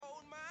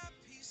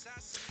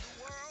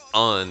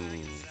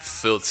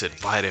Unfiltered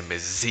Vitamin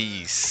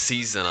Z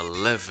Season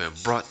 11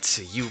 brought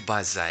to you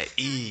by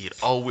Zaid.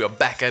 Oh, we are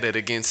back at it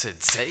again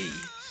today.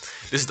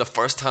 This is the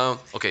first time.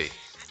 Okay,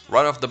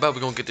 right off the bat,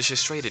 we're gonna get this shit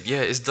straighted.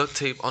 Yeah, it's duct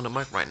tape on the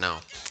mic right now.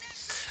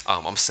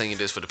 I'm saying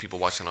this for the people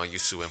watching on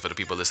YouTube and for the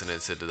people listening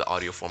to the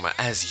audio format.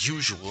 As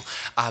usual,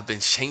 I've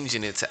been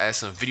changing it to add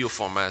some video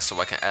formats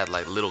so I can add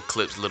like little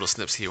clips, little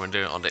snips here and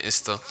there on the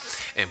Insta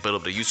and build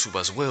up the YouTube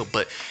as well.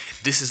 But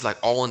this is like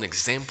all an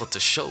example to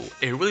show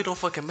it really don't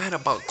fucking matter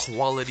about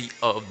quality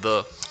of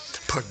the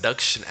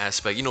production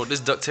aspect. You know,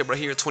 this duct tape right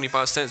here,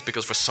 25 cents,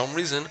 because for some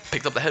reason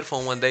picked up the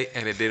headphone one day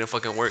and it didn't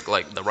fucking work.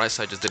 Like the right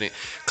side just didn't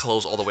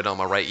close all the way down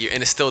my right ear,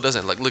 and it still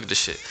doesn't. Like, look at this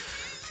shit.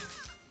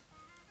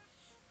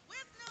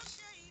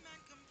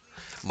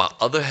 My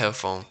other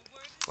headphone,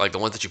 like the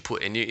ones that you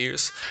put in your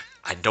ears,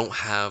 I don't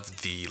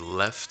have the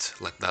left,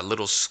 like that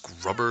little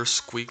scrubber,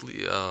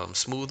 squeaky,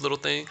 smooth little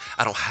thing.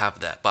 I don't have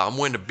that, but I'm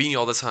wearing the beanie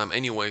all the time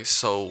anyway,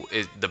 so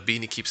the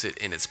beanie keeps it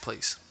in its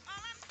place.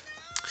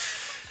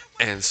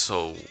 And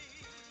so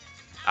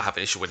I have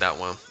an issue with that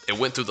one. It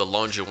went through the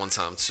laundry one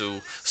time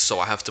too,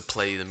 so I have to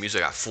play the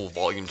music at full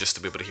volume just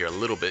to be able to hear a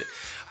little bit.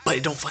 But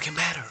it don't fucking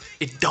matter.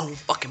 It don't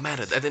fucking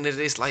matter. At the end of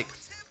the day, it's like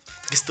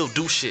I can still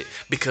do shit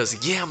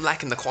because yeah, I'm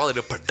lacking the quality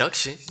of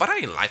production, but I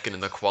ain't lacking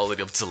in the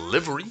quality of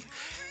delivery.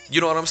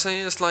 You know what I'm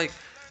saying? It's like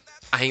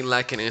I ain't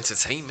lacking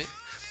entertainment.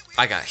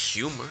 I got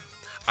humor.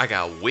 I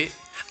got wit.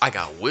 I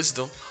got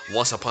wisdom.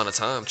 Once upon a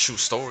time, true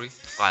story.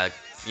 My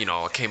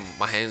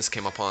hands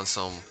came upon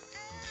some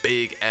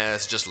big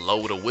ass just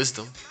load of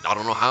wisdom. I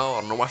don't know how. I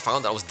don't know where I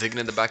found it. I was digging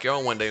in the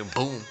backyard one day and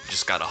boom,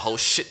 just got a whole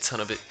shit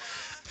ton of it,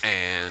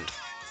 and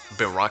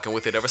been rocking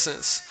with it ever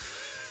since.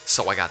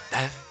 So I got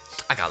that.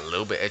 I got a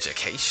little bit of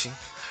education.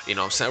 You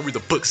know what I'm saying? I read the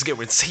books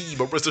guaranteed,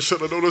 but rest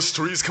assured I know the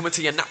streets coming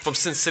to you not from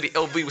Sin City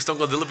LV. We're still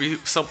gonna deliver you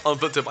some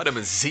unfiltered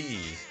vitamin Z.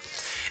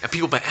 And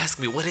people been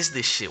asking me, what is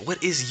this shit?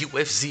 What is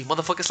UFZ?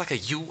 Motherfucker, it's like a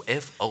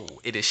UFO.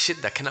 It is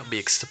shit that cannot be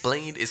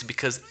explained. It's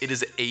because it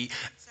is a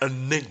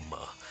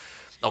enigma.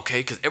 Okay?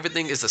 Because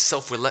everything is a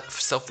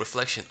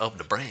self-reflection of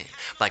the brand.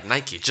 Like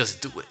Nike,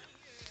 just do it.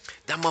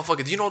 That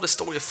motherfucker, do you know the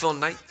story of Phil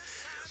Knight?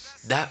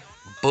 That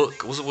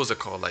book, what was it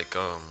called?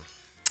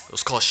 It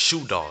was called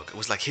Shoe Dog. It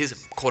was like his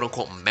quote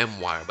unquote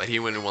memoir, but he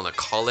didn't want to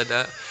call it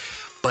that.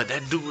 But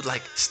that dude,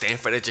 like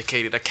Stanford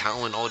educated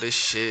accountant, all this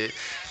shit,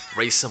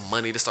 raised some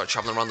money to start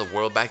traveling around the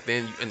world. Back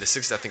then, in the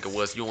 60s, I think it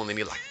was, you only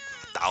need like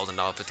 $1,000,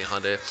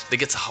 1,500. They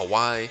get to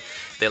Hawaii,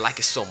 they like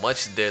it so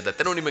much there that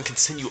they don't even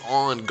continue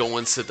on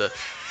going to the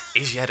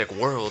Asiatic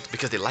world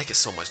because they like it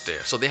so much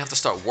there. So they have to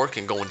start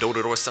working, going door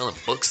to door, selling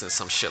books and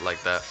some shit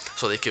like that,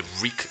 so they could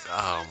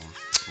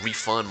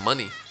refund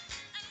money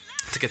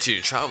to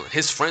continue traveling.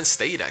 His friend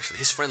stayed actually.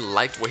 His friend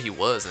liked where he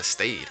was and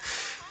stayed.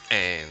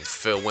 And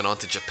Phil went on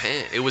to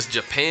Japan. It was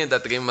Japan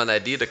that gave him an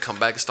idea to come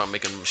back and start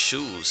making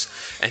shoes.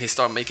 And he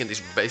started making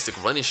these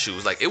basic running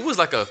shoes. Like it was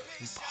like a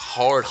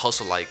hard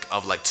hustle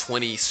of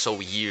 20 so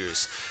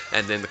years.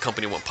 And then the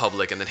company went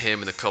public, and then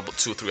him and a couple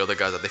 2 or 3 other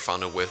guys that they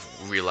founded with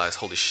realized,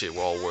 holy shit,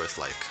 we're all worth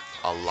like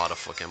a lot of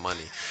fucking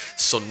money.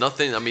 So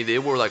nothing, I mean, they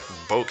were like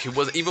broke. He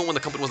was, even when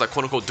the company was like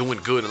quote unquote doing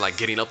good and like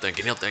getting up there,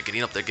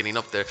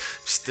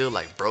 still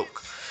like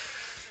broke.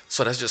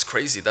 So that's just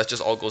crazy. That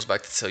just all goes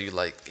back to tell you,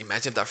 like,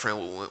 imagine if that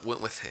friend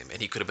went with him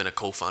and he could have been a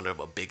co-founder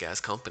of a big ass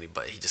company,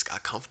 but he just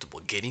got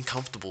comfortable. Getting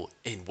comfortable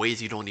in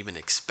ways you don't even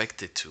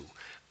expect it to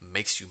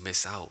makes you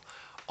miss out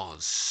on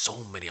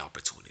so many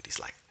opportunities,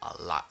 like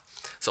a lot.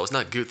 So it's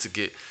not good to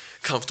get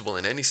comfortable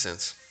in any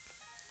sense.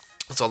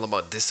 It's all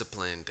about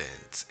discipline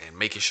and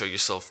making sure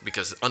yourself,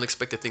 because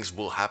unexpected things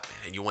will happen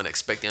and you want to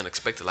expect the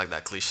unexpected, like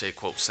that cliche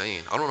quote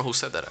saying. I don't know who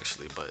said that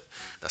actually, but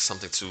that's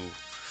something to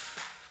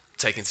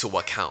take into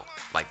account.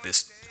 Like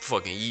this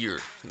fucking year,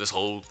 this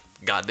whole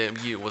goddamn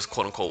year was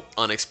quote unquote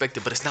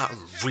unexpected, but it's not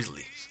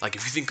really. Like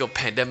if you think of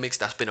pandemics,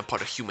 that's been a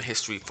part of human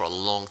history for a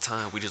long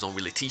time. We just don't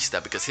really teach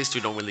that because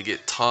history don't really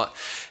get taught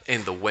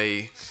in the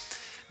way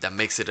that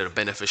makes it a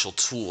beneficial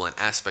tool and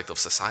aspect of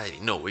society.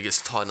 No, it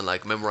gets taught in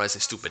like memorizing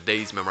stupid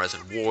dates,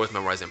 memorizing wars,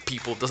 memorizing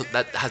people.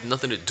 That has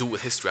nothing to do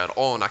with history at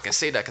all. And I can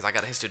say that because I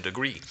got a history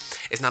degree.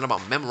 It's not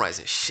about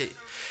memorizing shit.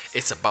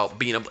 It's about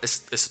being able.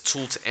 It's a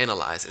tool to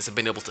analyze. It's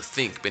being able to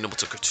think, being able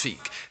to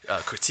critique.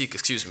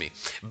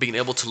 Being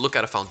able to look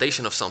at a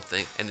foundation of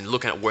something and then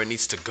look at where it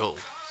needs to go.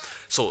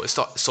 So it's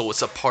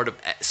a part of.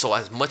 So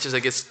as much as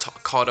it gets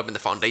caught up in the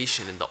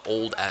foundation and the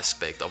old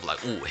aspect of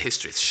like, ooh,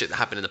 history, it's shit that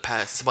happened in the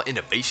past. It's about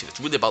innovation.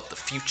 It's really about the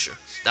future.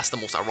 That's the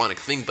most ironic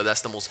thing, but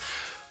that's the most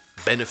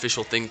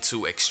beneficial thing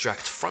to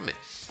extract from it.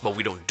 But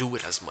we don't do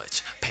it as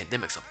much.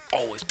 Pandemics have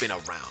always been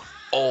around,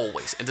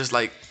 always, and there's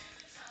like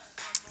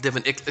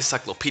different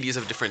encyclopedias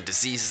of different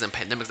diseases and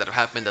pandemics that have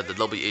happened that the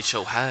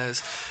WHO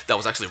has, that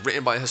was actually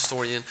written by a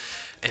historian,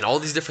 and all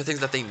these different things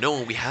that they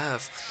know we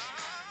have.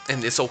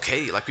 And it's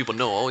okay. Like people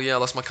know, oh yeah, I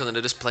lost my cousin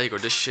to this plague or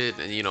this shit,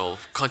 and you know,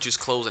 countries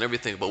closed and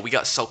everything. But we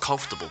got so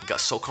comfortable,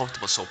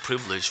 so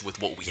privileged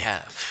with what we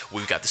have.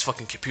 We've got this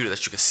fucking computer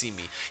that you can see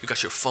me. You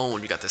got your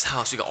phone. You got this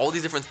house. You got all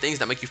these different things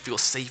that make you feel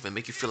safe and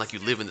make you feel like you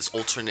live in this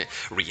alternate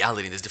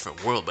reality, in this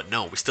different world. But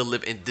no, we still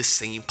live in this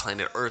same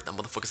planet Earth that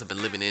motherfuckers have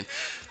been living in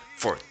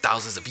for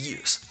thousands of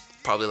years.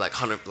 Probably like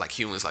 100, like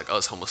humans like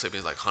us, Homo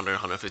sapiens, like 100,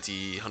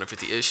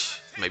 150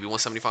 ish, maybe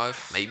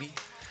 175, maybe.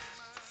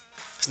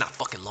 It's not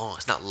fucking long.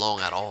 It's not long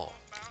at all.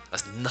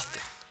 That's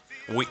nothing.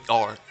 We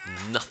are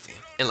nothing.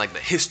 In like the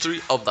history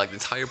of like the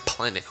entire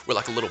planet, we're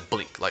like a little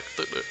blink, like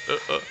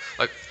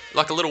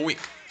like a little wink,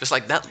 just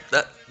like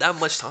that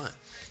much time.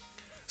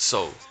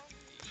 So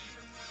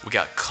we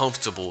got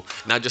comfortable,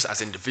 not just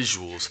as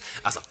individuals,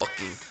 as a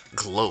fucking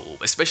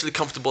globe. Especially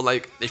comfortable,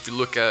 like if you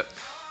look at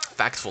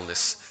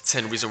Factfulness,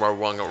 10 Reasons Why We're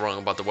Wrong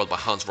About the World by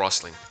Hans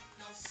Rosling,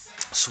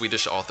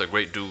 Swedish author,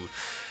 great dude.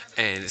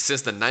 And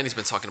since the 90s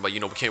been talking about, you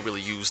know, we can't really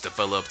use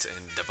developed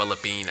and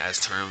developing as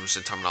terms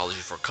and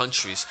terminology for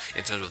countries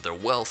in terms of their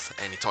wealth.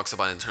 And he talks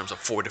about it in terms of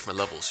 4 different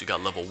levels. You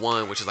got level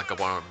 1, which is like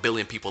about 1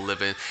 billion people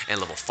living, and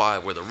level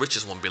 5, where the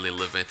richest 1 billion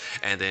living.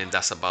 And then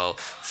that's about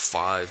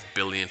 5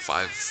 billion,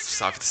 5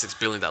 to 6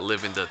 billion that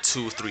live in the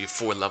 2, 3,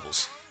 4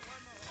 levels.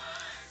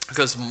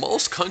 Because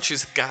most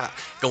countries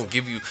gonna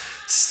give you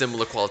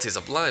similar qualities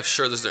of life.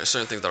 Sure, there's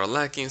certain things that are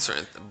lacking,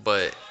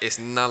 but it's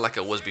not like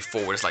it was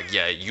before, where it's like,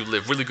 yeah, you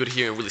live really good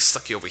here and really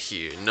sucky over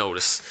here. No,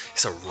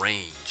 it's a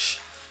range.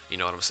 You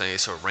know what I'm saying?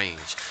 It's a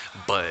range,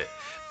 but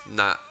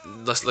not.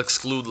 Let's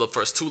exclude the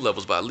first 2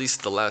 levels, but at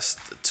least the last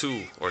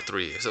 2 or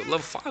 3. Is it level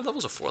 5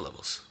 levels or 4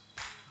 levels?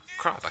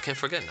 Crap, I can't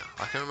forget now.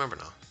 I can't remember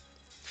now.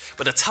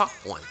 But the top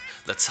one,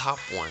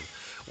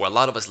 where a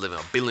lot of us live in,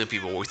 1 billion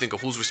people, where we think of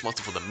who's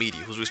responsible for the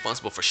media, who's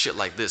responsible for shit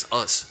like this,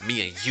 us,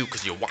 me and you,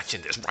 because you're watching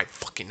this right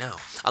fucking now.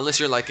 Unless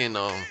you're like in,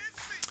 I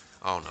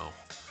don't know,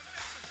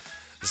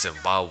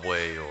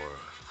 Zimbabwe or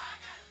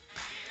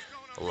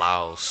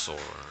Laos or,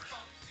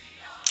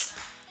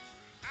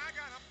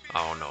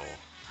 I don't know,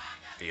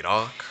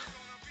 Iraq,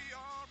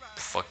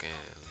 fucking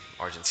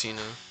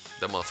Argentina.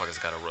 Them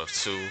motherfuckers got it rough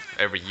too.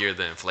 Every year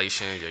the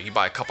inflation, yeah, you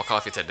buy a cup of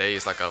coffee today,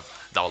 it's like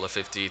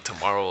 $1.50.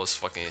 Tomorrow it's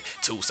fucking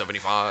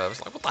 $2.75.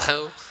 It's like, what the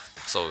hell?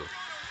 So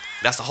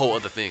that's the whole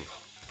other thing.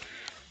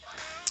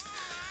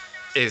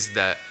 Is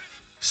that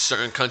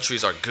certain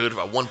countries are good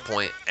at one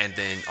point and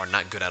then are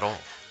not good at all.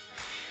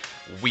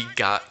 We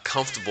got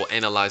comfortable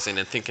analyzing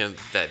and thinking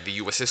that the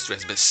U.S. history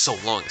has been so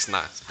long. It's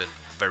not. It's been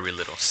very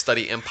little.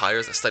 Study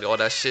empires and study all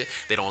that shit.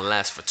 They don't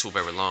last for too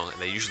very long, and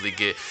they usually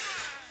get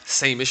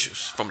same issues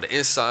from the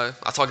inside.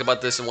 I talked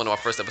about this in one of our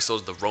first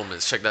episodes, the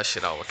Romans. Check that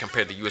shit out. I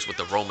compared the U.S. with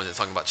the Romans and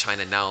talking about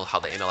China now, how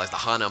they analyze the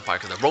Han Empire,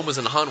 because the Romans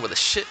and the Han were the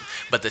shit,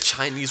 but the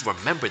Chinese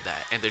remember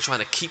that, and they're trying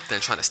to keep that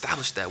and trying to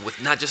establish that with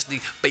not just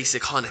the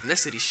basic Han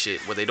ethnicity shit,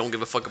 where they don't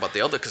give a fuck about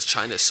the other, because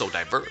China is so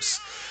diverse,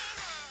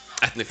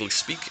 ethnically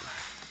speaking.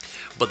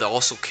 But they're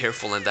also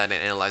careful in that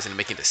and analyzing and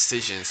making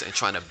decisions and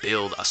trying to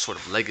build a sort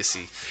of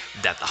legacy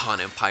that the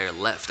Han Empire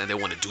left, and they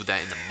want to do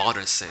that in the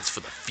modern sense for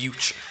the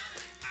future.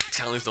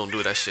 Italians don't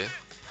do that shit.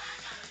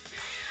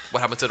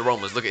 What happened to the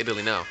Romans? Look at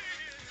Italy now.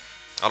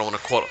 I don't want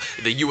to quote.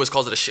 The U.S.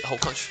 calls it a shithole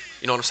country.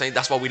 You know what I'm saying?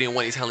 That's why we didn't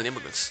want Italian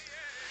immigrants.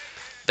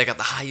 They got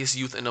the highest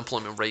youth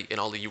unemployment rate in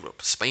all of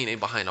Europe. Spain ain't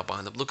behind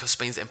them. Look how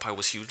Spain's empire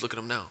was huge. Look at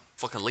them now.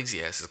 Fucking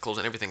lazy asses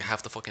closing everything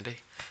half the fucking day.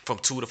 From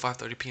 2 to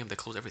 5:30 p.m. they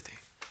close everything.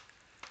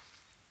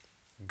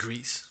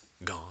 Greece,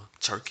 gone.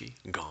 Turkey,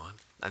 gone.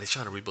 Now they're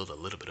trying to rebuild a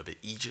little bit of it.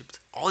 Egypt.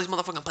 All these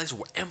motherfucking places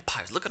were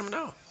empires. Look at them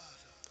now.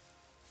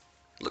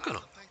 Look at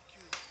them.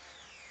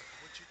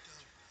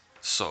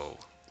 So,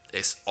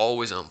 it's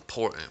always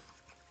important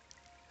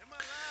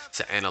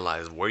to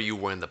analyze where you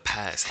were in the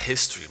past.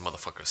 History,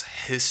 motherfuckers.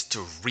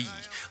 History.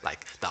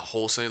 Like, the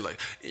whole saying, like,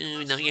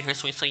 now your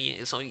history,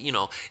 so, you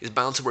know, it's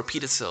bound to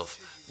repeat itself.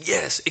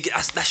 Yes,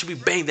 that should be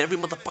banged in every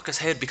motherfucker's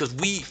head, because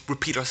we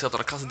repeat ourselves on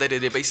a constant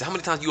day-to-day basis. How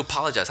many times you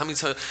apologize? How many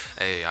times,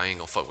 hey, I ain't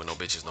gonna fuck with no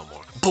bitches no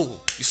more. Boom,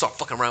 you start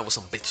fucking around with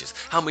some bitches.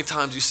 How many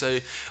times you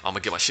say, I'm gonna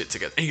get my shit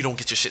together, and you don't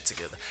get your shit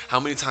together? How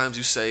many times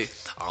you say,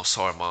 oh, I'm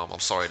sorry, mom, I'm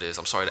sorry this,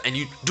 I'm sorry that, and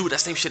you do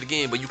that same shit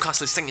again, but you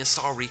constantly saying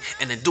sorry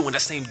and then doing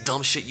that same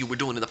dumb shit you were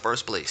doing in the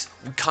first place.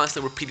 We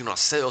constantly repeating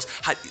ourselves.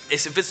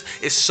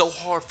 It's so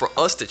hard for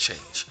us to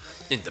change.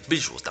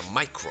 Individuals, the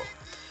micro,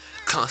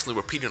 constantly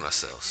repeating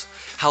ourselves.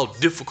 How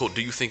difficult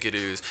do you think it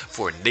is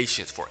for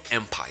nations, for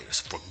empires,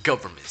 for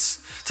governments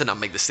to not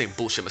make the same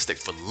bullshit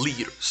mistakes, for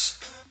leaders?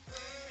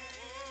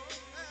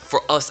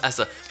 For us as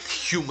a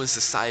human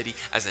society,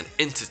 as an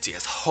entity,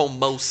 as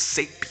Homo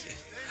sapien,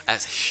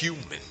 as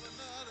human,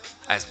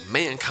 as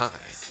mankind,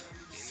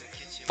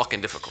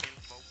 fucking difficult.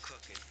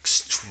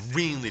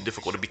 Extremely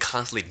difficult to be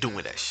constantly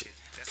doing that shit.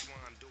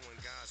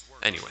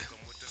 Anyway,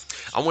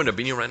 I'm wearing a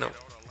beanie right now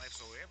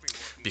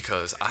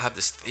because I have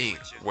this thing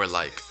where,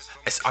 like,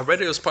 I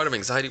read it was part of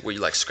anxiety where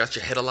you like scratch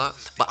your head a lot,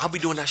 but I'll be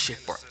doing that shit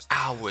for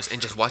hours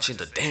and just watching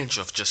the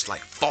dandruff just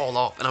like fall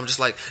off, and I'm just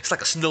like, it's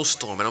like a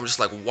snowstorm, and I'm just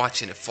like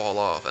watching it fall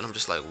off, and I'm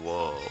just like,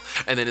 whoa.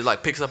 And then it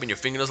like picks up in your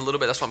fingernails a little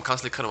bit. That's why I'm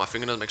constantly cutting my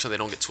fingernails, make sure they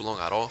don't get too long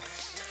at all.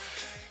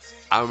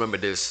 I remember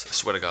this, I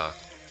swear to God.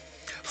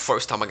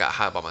 First time I got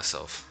high by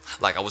myself.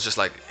 Like I was just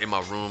like in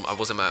my room. I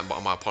was in my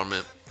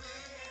apartment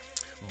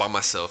by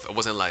myself. It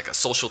wasn't like a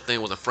social thing,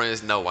 it wasn't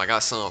friends. No, I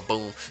got some,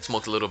 boom,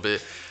 smoked a little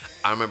bit.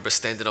 I remember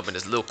standing up in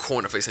this little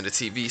corner facing the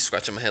TV,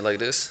 scratching my head like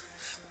this.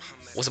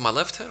 Was it my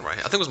left hand? Right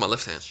hand? I think it was my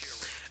left hand.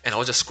 And I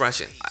was just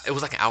scratching. It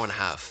was like an hour and a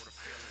half.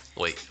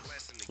 Wait,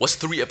 what's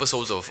 3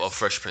 episodes of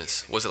Fresh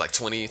Prince? Was it like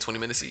 20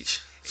 minutes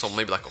each? So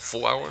maybe like a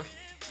full hour?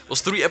 It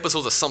was 3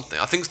 episodes of something.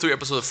 I think it's 3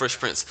 episodes of Fresh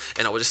Prince.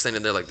 And I was just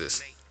standing there like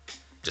this.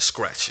 Just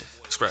scratching,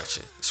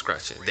 scratching,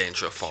 scratching,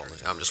 dandruff falling.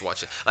 I'm just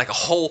watching. Like a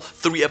whole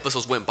 3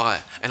 episodes went by,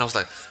 and I was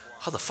like,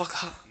 how the fuck,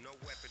 how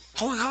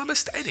long have I been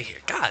standing here?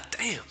 God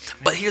damn.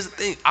 But here's the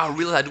thing, I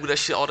realize I do that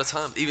shit all the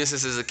time, even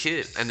since as a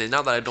kid. And then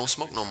now that I don't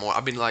smoke no more,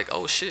 I've been like,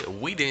 oh shit,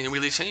 we didn't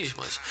really change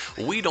much.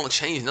 We don't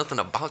change nothing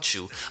about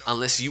you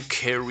unless you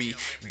carry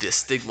the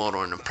stigma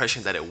or an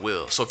impression that it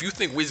will. So if you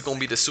think weed's gonna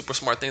be the super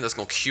smart thing that's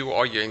gonna cure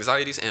all your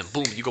anxieties and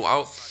boom, you go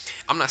out,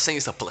 I'm not saying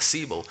it's a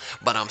placebo,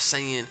 but I'm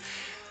saying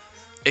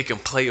it can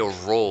play a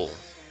role.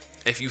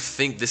 If you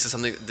think this is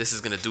something this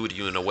is gonna do to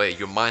you in a way,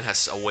 your mind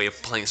has a way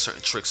of playing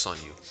certain tricks on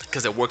you,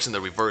 because it works in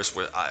the reverse.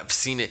 Where I've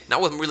seen it,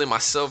 not with really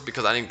myself,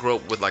 because I didn't grow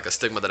up with like a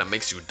stigma that it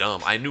makes you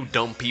dumb. I knew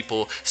dumb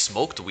people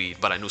smoked weed,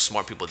 but I knew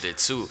smart people did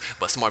too.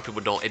 But smart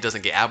people don't. It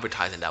doesn't get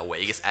advertised in that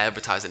way. It gets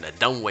advertised in a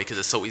dumb way because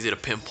it's so easy to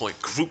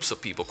pinpoint groups of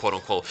people, quote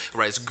unquote.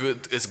 Right? It's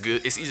good. It's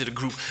good. It's easy to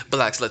group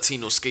blacks,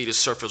 Latinos, skaters,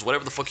 surfers,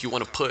 whatever the fuck you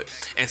want to put,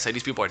 and say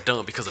these people are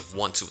dumb because of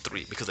 1, 2,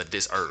 3, because of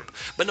this herb.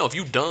 But no, if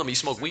you dumb, you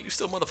smoke weed, you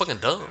still motherfucking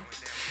dumb.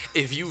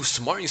 If you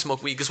smart, you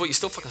smoke weed, guess what? You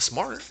still fucking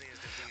smart.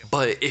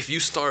 But if you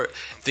start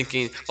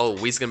thinking, oh,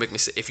 weed's gonna make me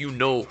sick, if you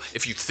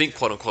think,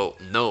 quote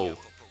unquote, know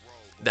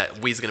that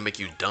weed's gonna make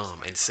you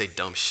dumb and say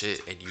dumb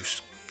shit, and you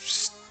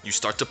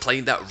start to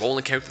play that role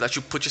and character that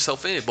you put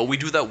yourself in. But we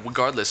do that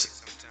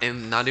regardless,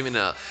 and not even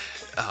a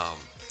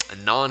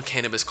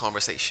non-cannabis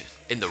conversation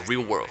in the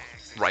real world,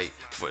 right?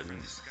 For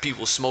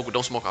people smoke or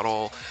don't smoke at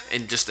all,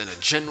 and just in a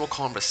general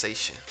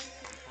conversation.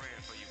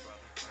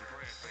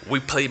 We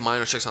play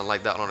minor tricks on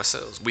like that on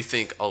ourselves. We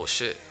think, oh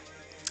shit,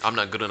 I'm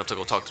not good enough to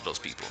go talk to those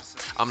people.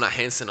 I'm not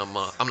handsome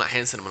enough. I'm not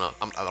handsome enough.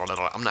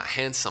 I'm not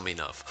handsome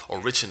enough, or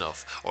rich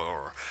enough,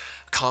 or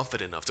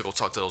confident enough to go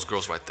talk to those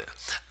girls right there.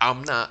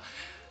 I'm not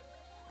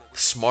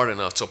smart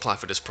enough to apply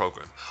for this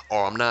program,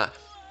 or I'm not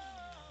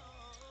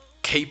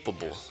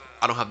capable.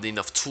 I don't have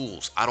enough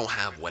tools. I don't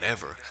have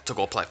whatever to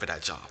go apply for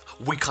that job.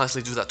 We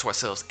constantly do that to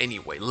ourselves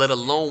anyway, let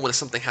alone when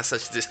something has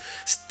such this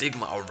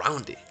stigma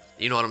around it.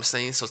 You know what I'm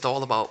saying? So it's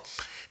all about.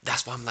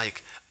 That's why I'm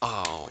like,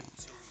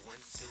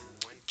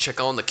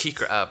 check on the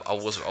Keeker app. I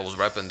was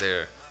rapping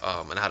there,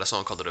 and I had a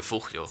song called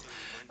Refugio,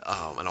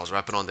 and I was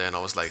rapping on there, and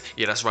I was like,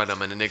 yeah, that's right,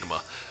 I'm an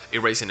enigma,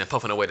 erasing and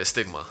puffing away the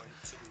stigma.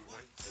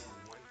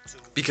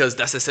 Because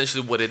that's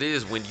essentially what it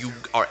is when you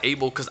are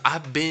able. Because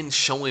I've been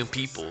showing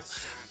people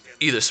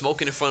either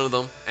smoking in front of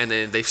them, and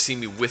then they've seen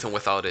me with and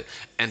without it,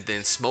 and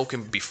then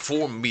smoking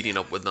before meeting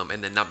up with them,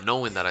 and then not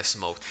knowing that I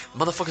smoked.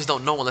 Motherfuckers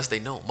don't know unless they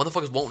know.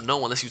 Motherfuckers won't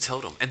know unless you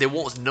tell them, and they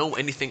won't know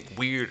anything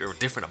weird or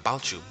different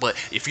about you. But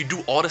if you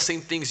do all the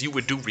same things you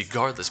would do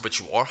regardless, but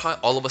you are high,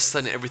 all of a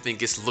sudden everything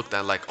gets looked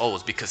at like, oh,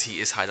 it's because he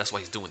is high, that's why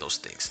he's doing those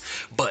things.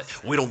 But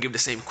we don't give the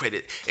same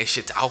credit and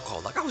shit to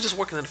alcohol. Like, I was just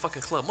working in a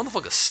fucking club.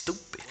 Motherfuckers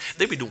stupid.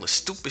 They be doing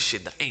stupid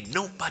shit that ain't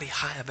nobody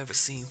high I've ever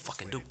seen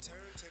fucking do.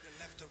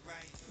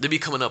 They be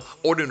coming up,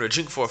 ordering a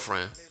drink for a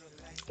friend,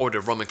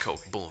 order rum and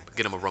coke, boom,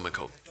 get him a rum and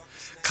coke.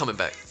 Coming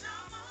back,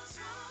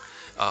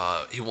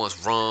 he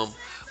wants rum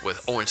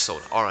with orange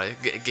soda. All right,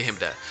 get him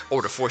that.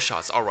 Order 4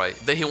 shots. All right.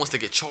 Then he wants to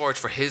get charged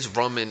for his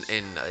rum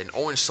and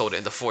orange soda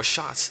and the 4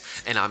 shots.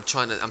 And I'm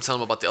telling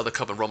him about the other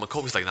cup and rum and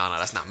coke. He's like, nah,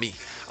 that's not me.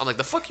 I'm like,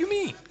 the fuck you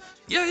mean?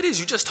 Yeah, it is.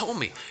 You just told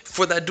me.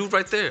 For that dude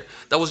right there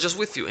that was just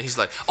with you. And he's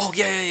like, oh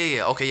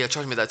yeah. Okay, yeah,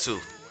 charge me that too.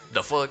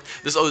 The fuck?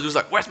 This other dude's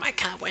like, where's my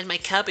cup? Where's my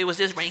cup? It was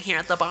just right here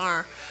at the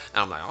bar.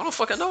 And I'm like, I don't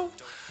fucking know.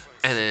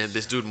 And then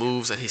this dude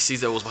moves and he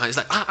sees that it was behind. He's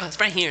like, it's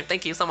right here.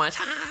 Thank you so much.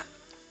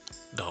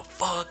 The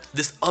fuck?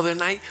 This other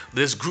night,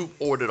 this group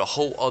ordered a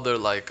whole other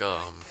like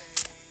a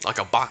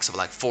box of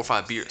like 4 or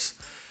 5 beers.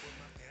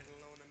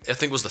 I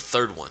think it was the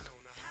third one.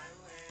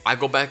 I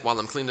go back while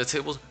I'm cleaning the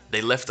tables. They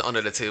left it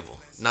under the table.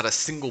 Not a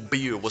single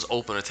beer was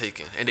open or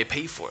taken, and they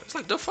paid for it. It's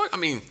like, the fuck? I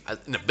mean,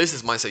 in the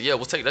business mindset, yeah,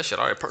 we'll take that shit.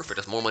 All right, perfect.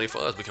 That's more money for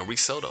us. We can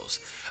resell those.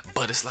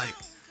 But it's like,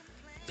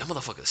 that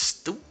motherfucker's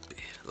stupid.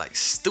 Like,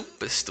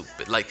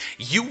 stupid. Like,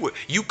 you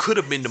could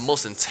have been the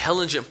most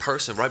intelligent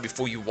person right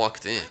before you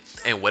walked in,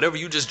 and whatever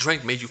you just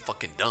drank made you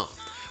fucking dumb.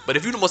 But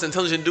if you're the most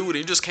intelligent dude and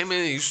you just came in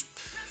and you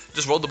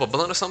just rolled up a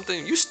blunt or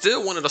something, you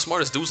still one of the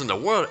smartest dudes in the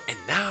world. And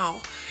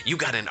now you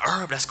got an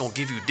herb that's gonna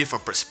give you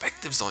different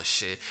perspectives on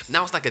shit.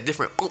 Now it's like it's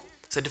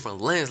a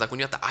different lens. Like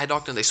when you're at the eye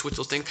doctor and they switch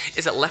those things,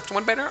 is it left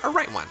one better or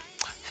right one?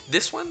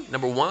 This one,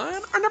 number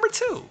one or number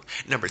two?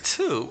 Number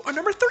two or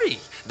number three?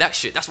 That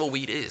shit, that's what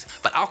weed is.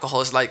 But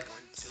alcohol is like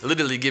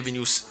literally giving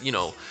you,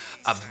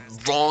 a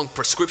wrong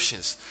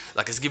prescriptions.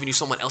 Like it's giving you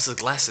someone else's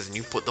glasses and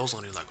you put those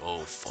on, you're like, oh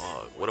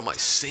fuck, what am I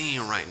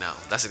seeing right now?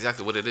 That's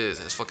exactly what it is,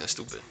 and it's fucking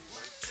stupid.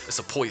 It's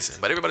a poison.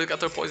 But everybody's got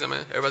their poison,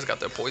 man. Everybody's got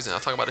their poison. I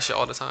talk about this shit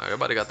all the time.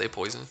 Everybody got their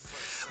poison.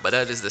 But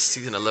that is the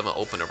season 11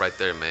 opener right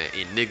there, man.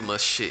 Enigma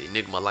shit.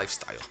 Enigma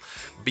lifestyle.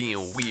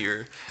 Being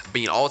weird.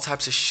 Being all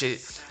types of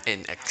shit.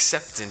 And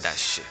accepting that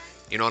shit.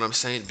 You know what I'm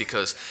saying?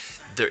 Because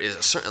there is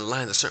a certain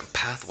lines, a certain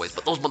pathways.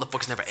 But those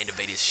motherfuckers never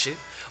innovated shit.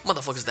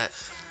 Motherfuckers that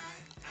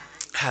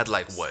had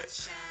like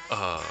what?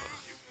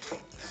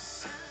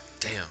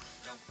 Damn.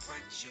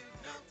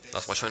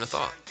 That's my train of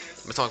thought.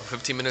 I've been talking for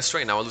 15 minutes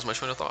straight. Now I lose my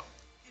train of thought.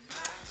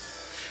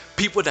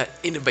 People that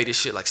innovated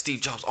shit like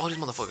Steve Jobs, all these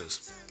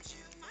motherfuckers,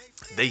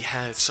 they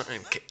had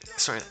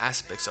certain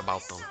aspects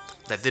about them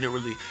that didn't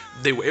really.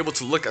 They were able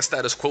to look at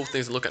status quo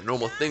things and look at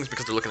normal things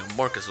because they're looking at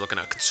markets, looking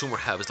at consumer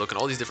habits, looking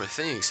at all these different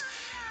things.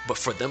 But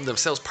for them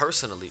themselves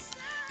personally,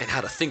 and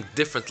how to think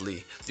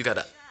differently, you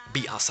gotta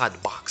be outside the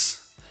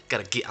box. You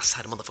gotta get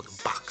outside the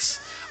motherfucking box.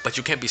 But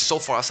you can't be so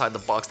far outside the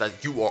box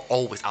that you are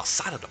always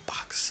outside of the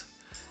box.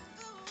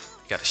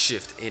 You gotta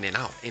shift in and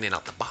out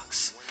the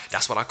box.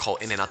 That's what I call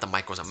in and out the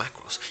micros and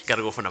macros. You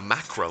gotta go from the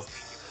macro,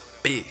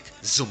 big,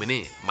 zooming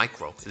in,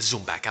 micro,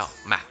 zoom back out,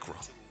 macro.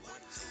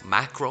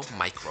 Macro,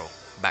 micro,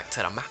 back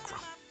to the macro.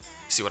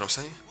 See what I'm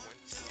saying?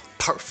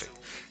 Perfect.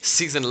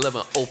 Season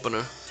 11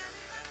 opener.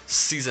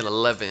 Season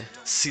 11,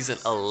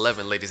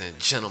 ladies and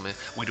gentlemen.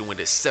 We're doing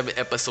this 7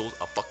 episodes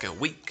a fucking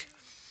week.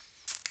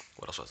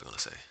 What else was I gonna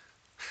say?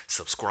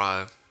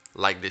 Subscribe,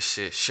 like this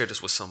shit, share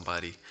this with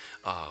somebody.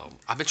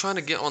 I've been trying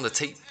to get on the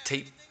tape.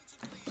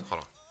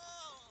 Hold on.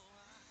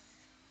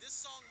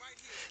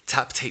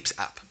 Tap Tapes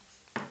app.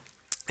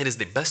 It is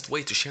the best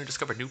way to share and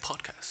discover new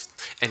podcasts.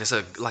 And it's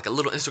like a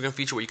little Instagram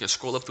feature where you can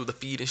scroll up through the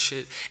feed and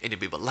shit, and you'll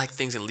be able to like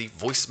things and leave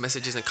voice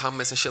messages and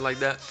comments and shit like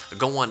that.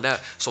 Go on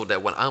that so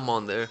that when I'm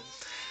on there,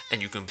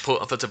 and you can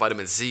put Unfiltered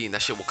Vitamin Z, and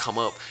that shit will come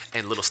up,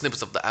 and little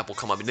snippets of the app will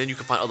come up, and then you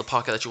can find other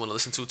podcasts that you want to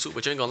listen to too.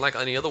 But you ain't gonna like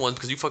any other ones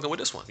because you fucking with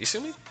this one. You see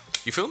me?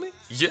 You feel me?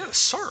 Yes,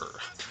 sir.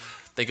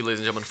 Thank you, ladies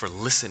and gentlemen, for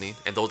listening.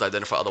 And those that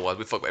identify otherwise,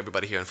 we fuck with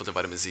everybody here on Unfiltered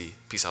Vitamin Z.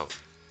 Peace out.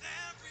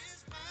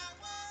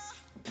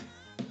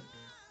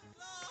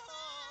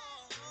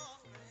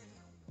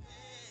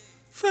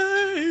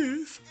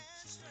 Faith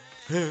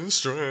and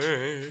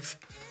strength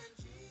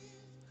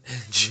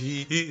and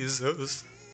Jesus.